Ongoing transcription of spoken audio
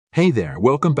Hey there,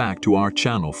 welcome back to our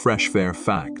channel Fresh Fair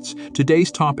Facts.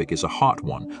 Today's topic is a hot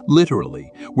one.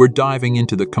 Literally, we're diving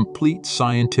into the complete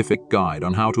scientific guide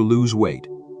on how to lose weight.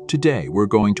 Today, we're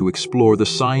going to explore the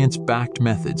science-backed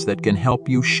methods that can help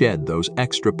you shed those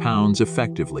extra pounds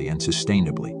effectively and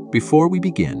sustainably. Before we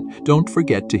begin, don't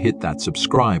forget to hit that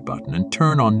subscribe button and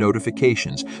turn on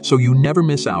notifications so you never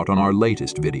miss out on our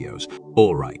latest videos.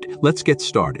 Alright, let's get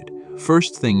started.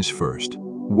 First things first.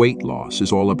 Weight loss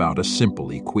is all about a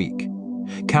simple equation.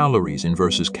 Calories in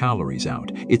versus calories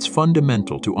out. It's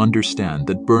fundamental to understand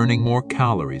that burning more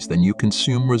calories than you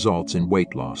consume results in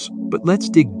weight loss. But let's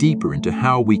dig deeper into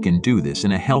how we can do this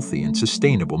in a healthy and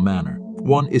sustainable manner.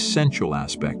 One essential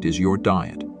aspect is your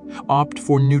diet. Opt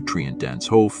for nutrient-dense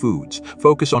whole foods.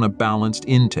 Focus on a balanced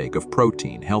intake of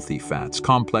protein, healthy fats,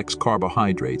 complex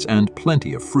carbohydrates, and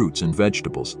plenty of fruits and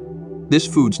vegetables. These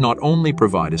foods not only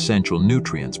provide essential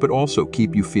nutrients, but also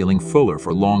keep you feeling fuller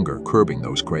for longer, curbing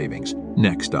those cravings.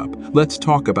 Next up, let's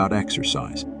talk about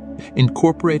exercise.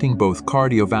 Incorporating both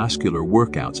cardiovascular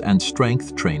workouts and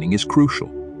strength training is crucial.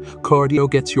 Cardio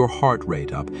gets your heart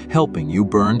rate up, helping you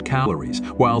burn calories,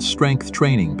 while strength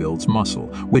training builds muscle,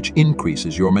 which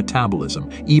increases your metabolism,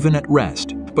 even at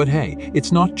rest. But hey,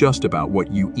 it's not just about what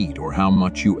you eat or how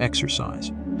much you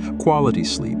exercise. Quality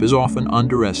sleep is often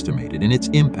underestimated in its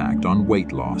impact on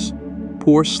weight loss.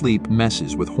 Poor sleep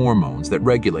messes with hormones that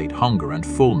regulate hunger and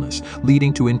fullness,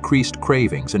 leading to increased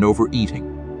cravings and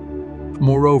overeating.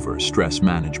 Moreover, stress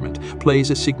management plays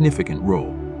a significant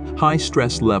role. High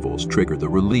stress levels trigger the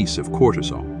release of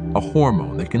cortisol, a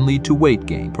hormone that can lead to weight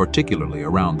gain, particularly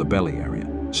around the belly area.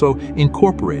 So,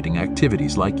 incorporating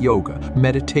activities like yoga,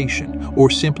 meditation, or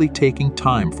simply taking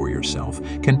time for yourself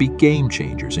can be game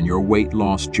changers in your weight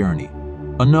loss journey.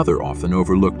 Another often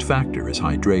overlooked factor is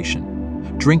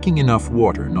hydration. Drinking enough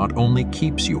water not only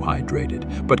keeps you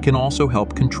hydrated, but can also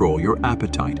help control your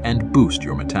appetite and boost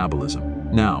your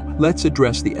metabolism. Now, let's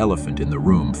address the elephant in the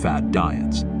room: fad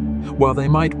diets. While they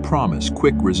might promise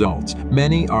quick results,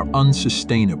 many are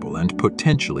unsustainable and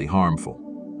potentially harmful.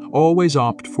 Always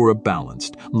opt for a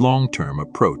balanced, long-term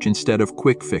approach instead of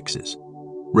quick fixes.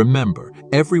 Remember,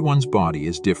 everyone's body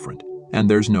is different, and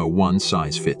there's no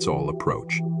one-size-fits-all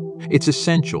approach. It's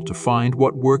essential to find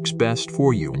what works best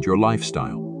for you and your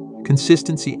lifestyle.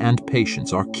 Consistency and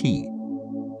patience are key.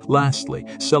 Lastly,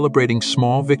 celebrating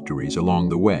small victories along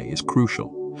the way is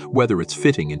crucial. Whether it's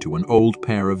fitting into an old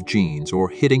pair of jeans or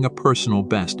hitting a personal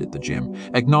best at the gym,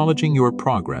 acknowledging your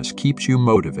progress keeps you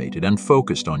motivated and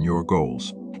focused on your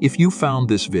goals. If you found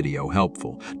this video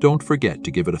helpful, don't forget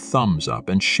to give it a thumbs up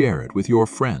and share it with your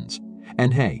friends.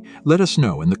 And hey, let us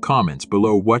know in the comments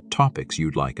below what topics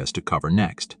you'd like us to cover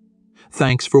next.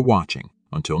 Thanks for watching.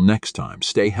 Until next time,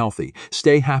 stay healthy,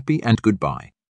 stay happy, and goodbye.